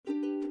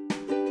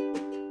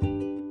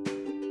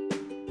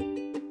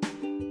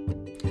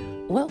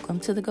Welcome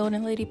to the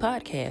Golden Lady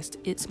Podcast.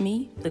 It's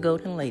me, the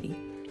Golden Lady.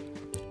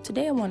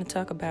 Today I want to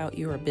talk about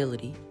your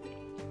ability.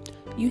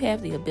 You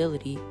have the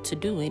ability to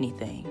do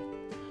anything.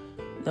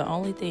 The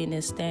only thing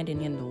that's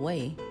standing in the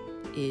way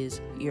is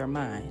your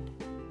mind.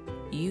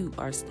 You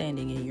are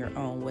standing in your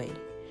own way.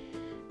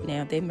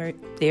 Now,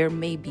 there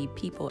may be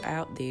people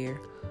out there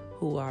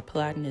who are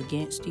plotting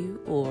against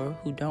you or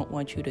who don't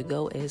want you to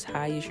go as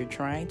high as you're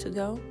trying to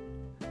go,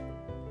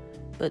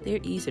 but they're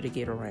easy to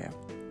get around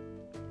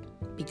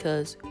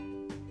because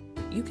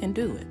you can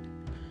do it.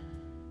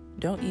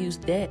 Don't use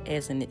that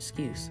as an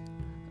excuse.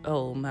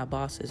 Oh, my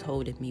boss is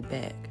holding me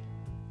back,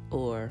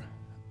 or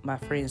my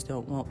friends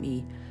don't want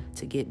me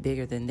to get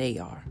bigger than they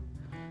are.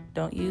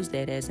 Don't use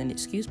that as an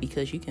excuse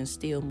because you can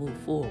still move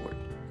forward.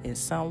 In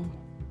some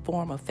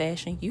form or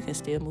fashion, you can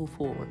still move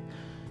forward.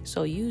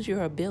 So use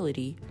your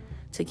ability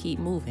to keep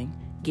moving.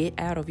 Get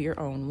out of your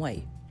own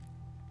way.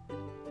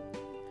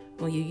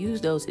 When you use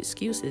those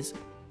excuses,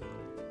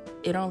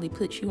 it only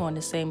puts you on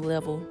the same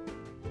level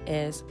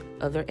as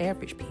other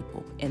average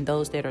people and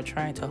those that are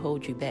trying to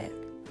hold you back.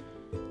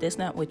 That's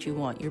not what you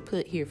want. You're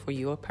put here for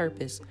your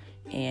purpose,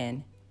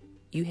 and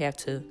you have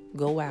to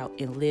go out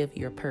and live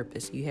your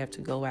purpose. You have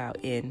to go out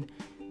and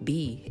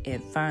be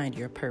and find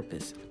your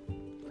purpose.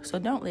 So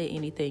don't let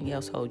anything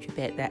else hold you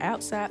back. The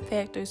outside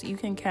factors, you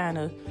can kind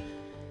of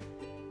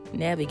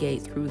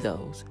navigate through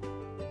those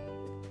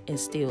and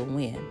still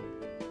win.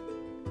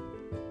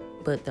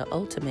 But the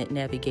ultimate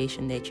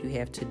navigation that you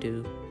have to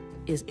do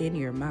is in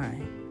your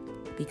mind,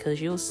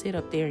 because you'll sit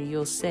up there and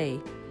you'll say,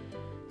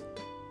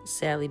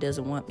 Sally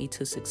doesn't want me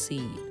to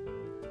succeed,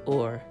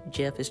 or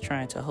Jeff is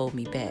trying to hold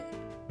me back.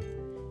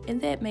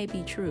 And that may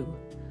be true,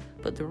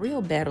 but the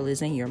real battle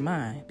is in your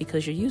mind,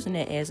 because you're using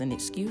that as an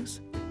excuse.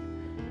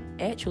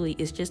 Actually,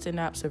 it's just an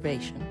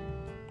observation,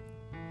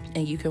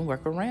 and you can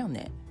work around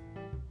that.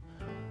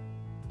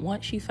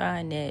 Once you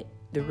find that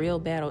the real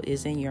battle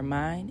is in your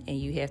mind and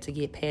you have to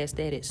get past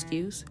that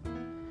excuse,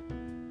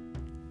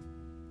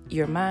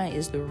 your mind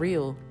is the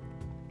real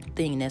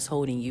thing that's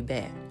holding you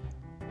back.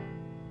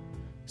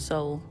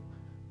 So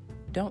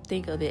don't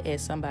think of it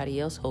as somebody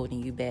else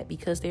holding you back,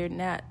 because they're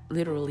not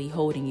literally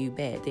holding you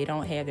back. They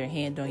don't have their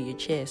hand on your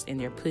chest and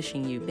they're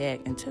pushing you back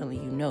and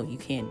telling you, no, you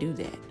can't do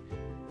that.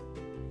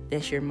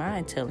 That's your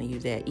mind telling you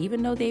that,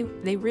 even though they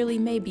really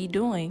may be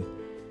doing,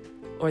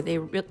 or they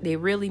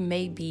really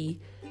may be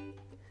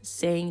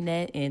saying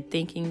that and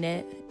thinking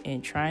that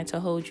and trying to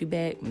hold you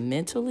back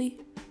mentally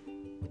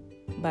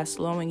by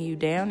slowing you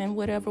down in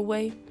whatever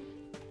way.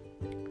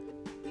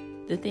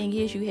 The thing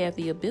is, you have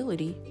the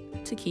ability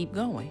to keep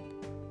going.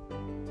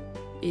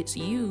 It's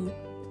you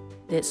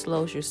that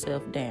slows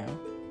yourself down.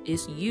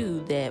 It's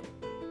you that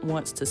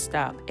wants to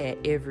stop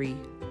at every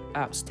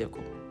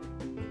obstacle.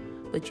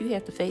 But you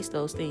have to face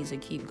those things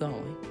and keep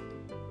going.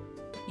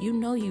 You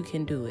know you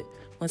can do it.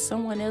 When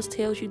someone else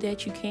tells you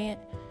that you can't,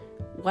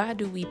 why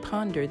do we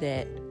ponder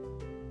that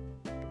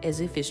as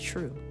if it's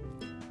true?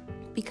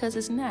 Because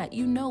it's not.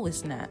 You know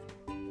it's not.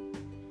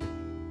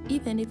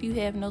 Even if you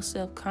have no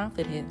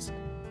self-confidence,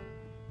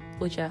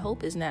 which I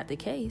hope is not the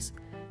case,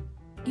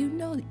 you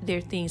know there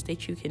are things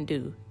that you can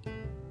do.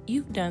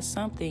 You've done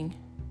something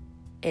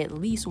at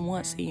least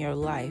once in your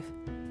life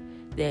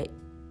that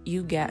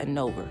you've gotten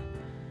over.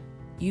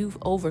 You've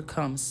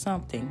overcome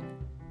something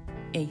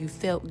and you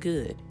felt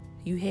good.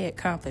 You had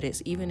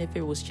confidence, even if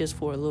it was just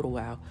for a little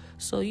while.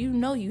 So you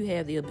know you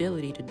have the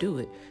ability to do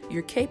it.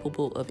 You're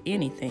capable of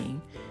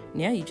anything.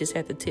 Now you just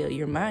have to tell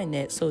your mind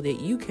that so that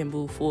you can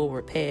move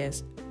forward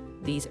past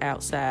these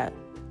outside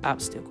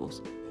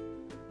obstacles.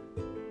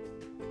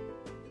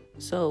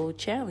 So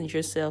challenge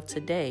yourself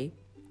today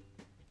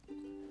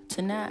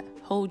to not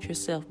hold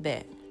yourself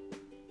back.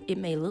 It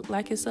may look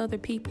like it's other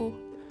people,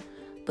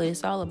 but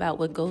it's all about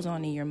what goes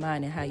on in your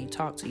mind and how you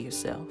talk to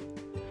yourself.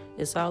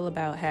 It's all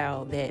about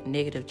how that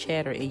negative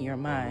chatter in your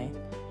mind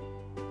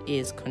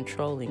is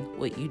controlling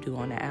what you do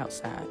on the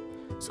outside.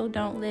 So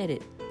don't let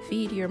it.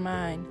 Feed your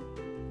mind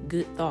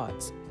good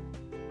thoughts.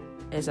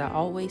 As I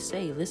always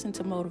say, listen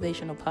to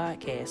motivational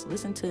podcasts,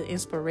 listen to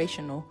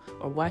inspirational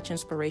or watch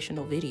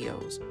inspirational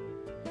videos.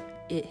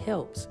 It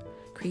helps.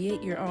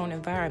 Create your own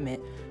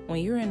environment. When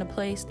you're in a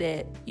place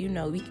that,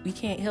 we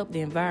can't help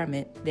the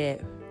environment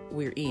that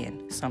we're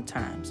in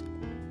sometimes.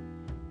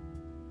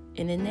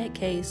 And in that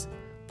case,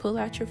 pull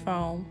out your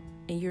phone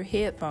and your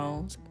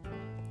headphones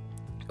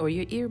or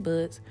your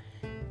earbuds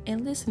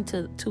and listen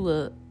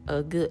to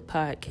a good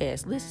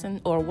podcast. Listen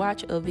or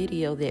watch a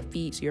video that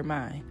feeds your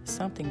mind,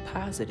 something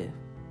positive.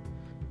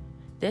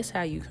 That's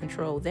how you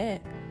control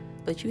that.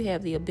 But you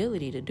have the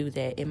ability to do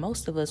that. And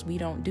most of us, we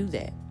don't do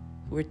that.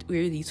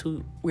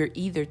 We're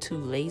either too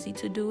lazy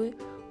to do it,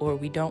 or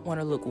we don't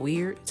want to look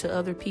weird to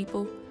other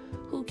people.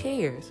 Who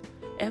cares?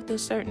 After a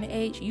certain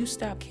age, you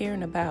stop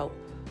caring about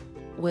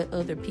what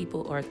other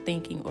people are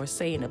thinking or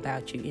saying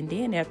about you. And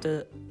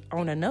then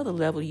on another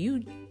level,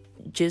 you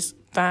just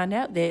find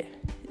out that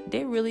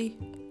they really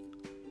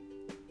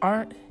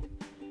aren't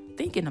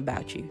thinking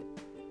about you.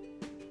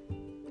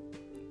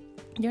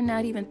 You're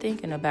not even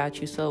thinking about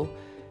you. So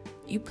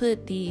you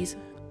put these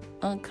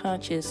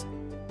unconscious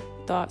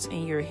thoughts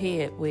in your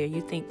head where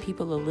you think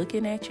people are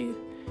looking at you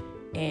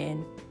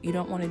and you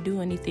don't want to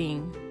do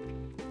anything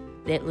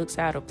that looks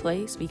out of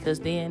place because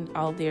then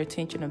all their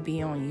attention will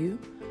be on you.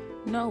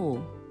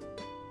 No.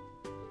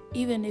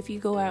 Even if you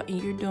go out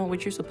and you're doing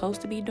what you're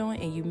supposed to be doing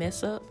and you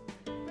mess up,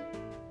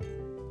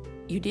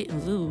 you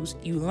didn't lose,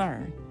 you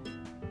learn.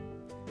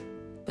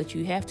 But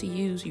you have to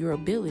use your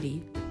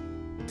ability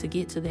to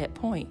get to that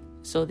point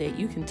so that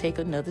you can take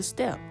another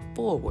step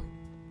forward.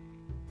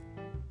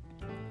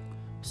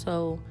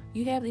 So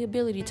you have the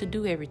ability to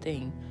do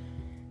everything.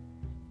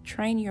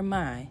 Train your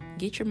mind.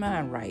 Get your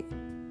mind right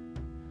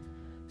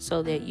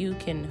so that you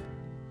can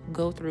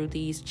go through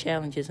these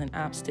challenges and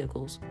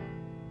obstacles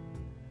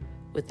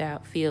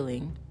without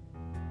feeling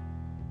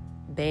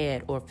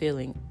bad or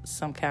feeling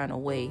some kind of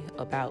way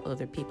about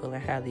other people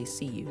and how they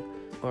see you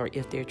or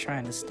if they're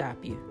trying to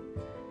stop you.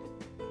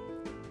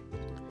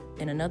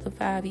 In another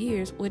 5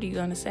 years, what are you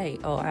going to say?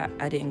 Oh,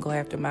 I didn't go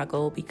after my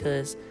goal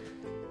because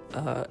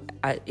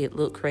it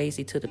looked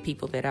crazy to the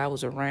people that I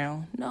was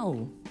around.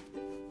 No.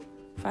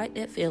 Fight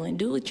that feeling.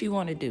 Do what you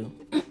want to do.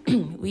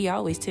 We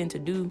always tend to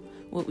do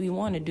what we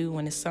want to do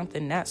when it's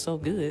something not so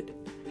good.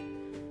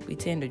 We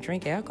tend to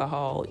drink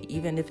alcohol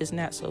even if it's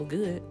not so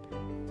good.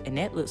 And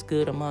that looks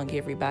good among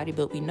everybody,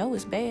 but we know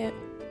it's bad.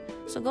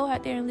 So go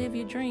out there and live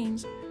your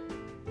dreams,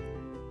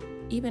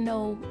 even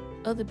though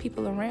other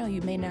people around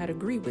you may not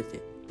agree with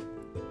it.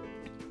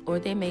 Or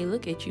they may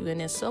look at you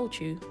and insult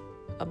you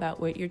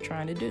about what you're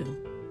trying to do.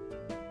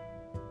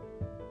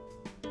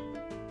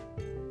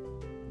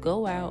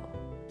 Go out,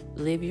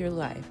 live your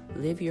life,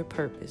 live your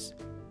purpose.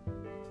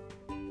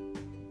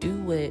 Do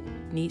what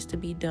needs to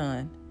be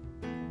done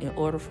in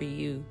order for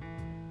you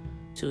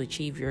to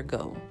achieve your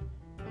goal.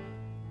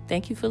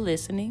 Thank you for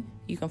listening.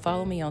 You can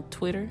follow me on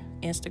Twitter,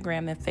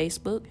 Instagram, and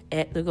Facebook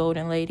at The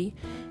Golden Lady.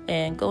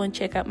 And go and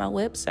check out my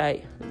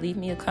website. Leave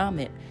me a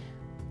comment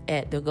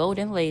at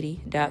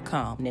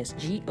thegoldenlady.com. That's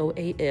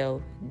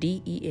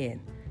GOALDEN.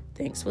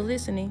 Thanks for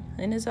listening.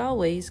 And as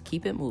always,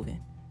 keep it moving.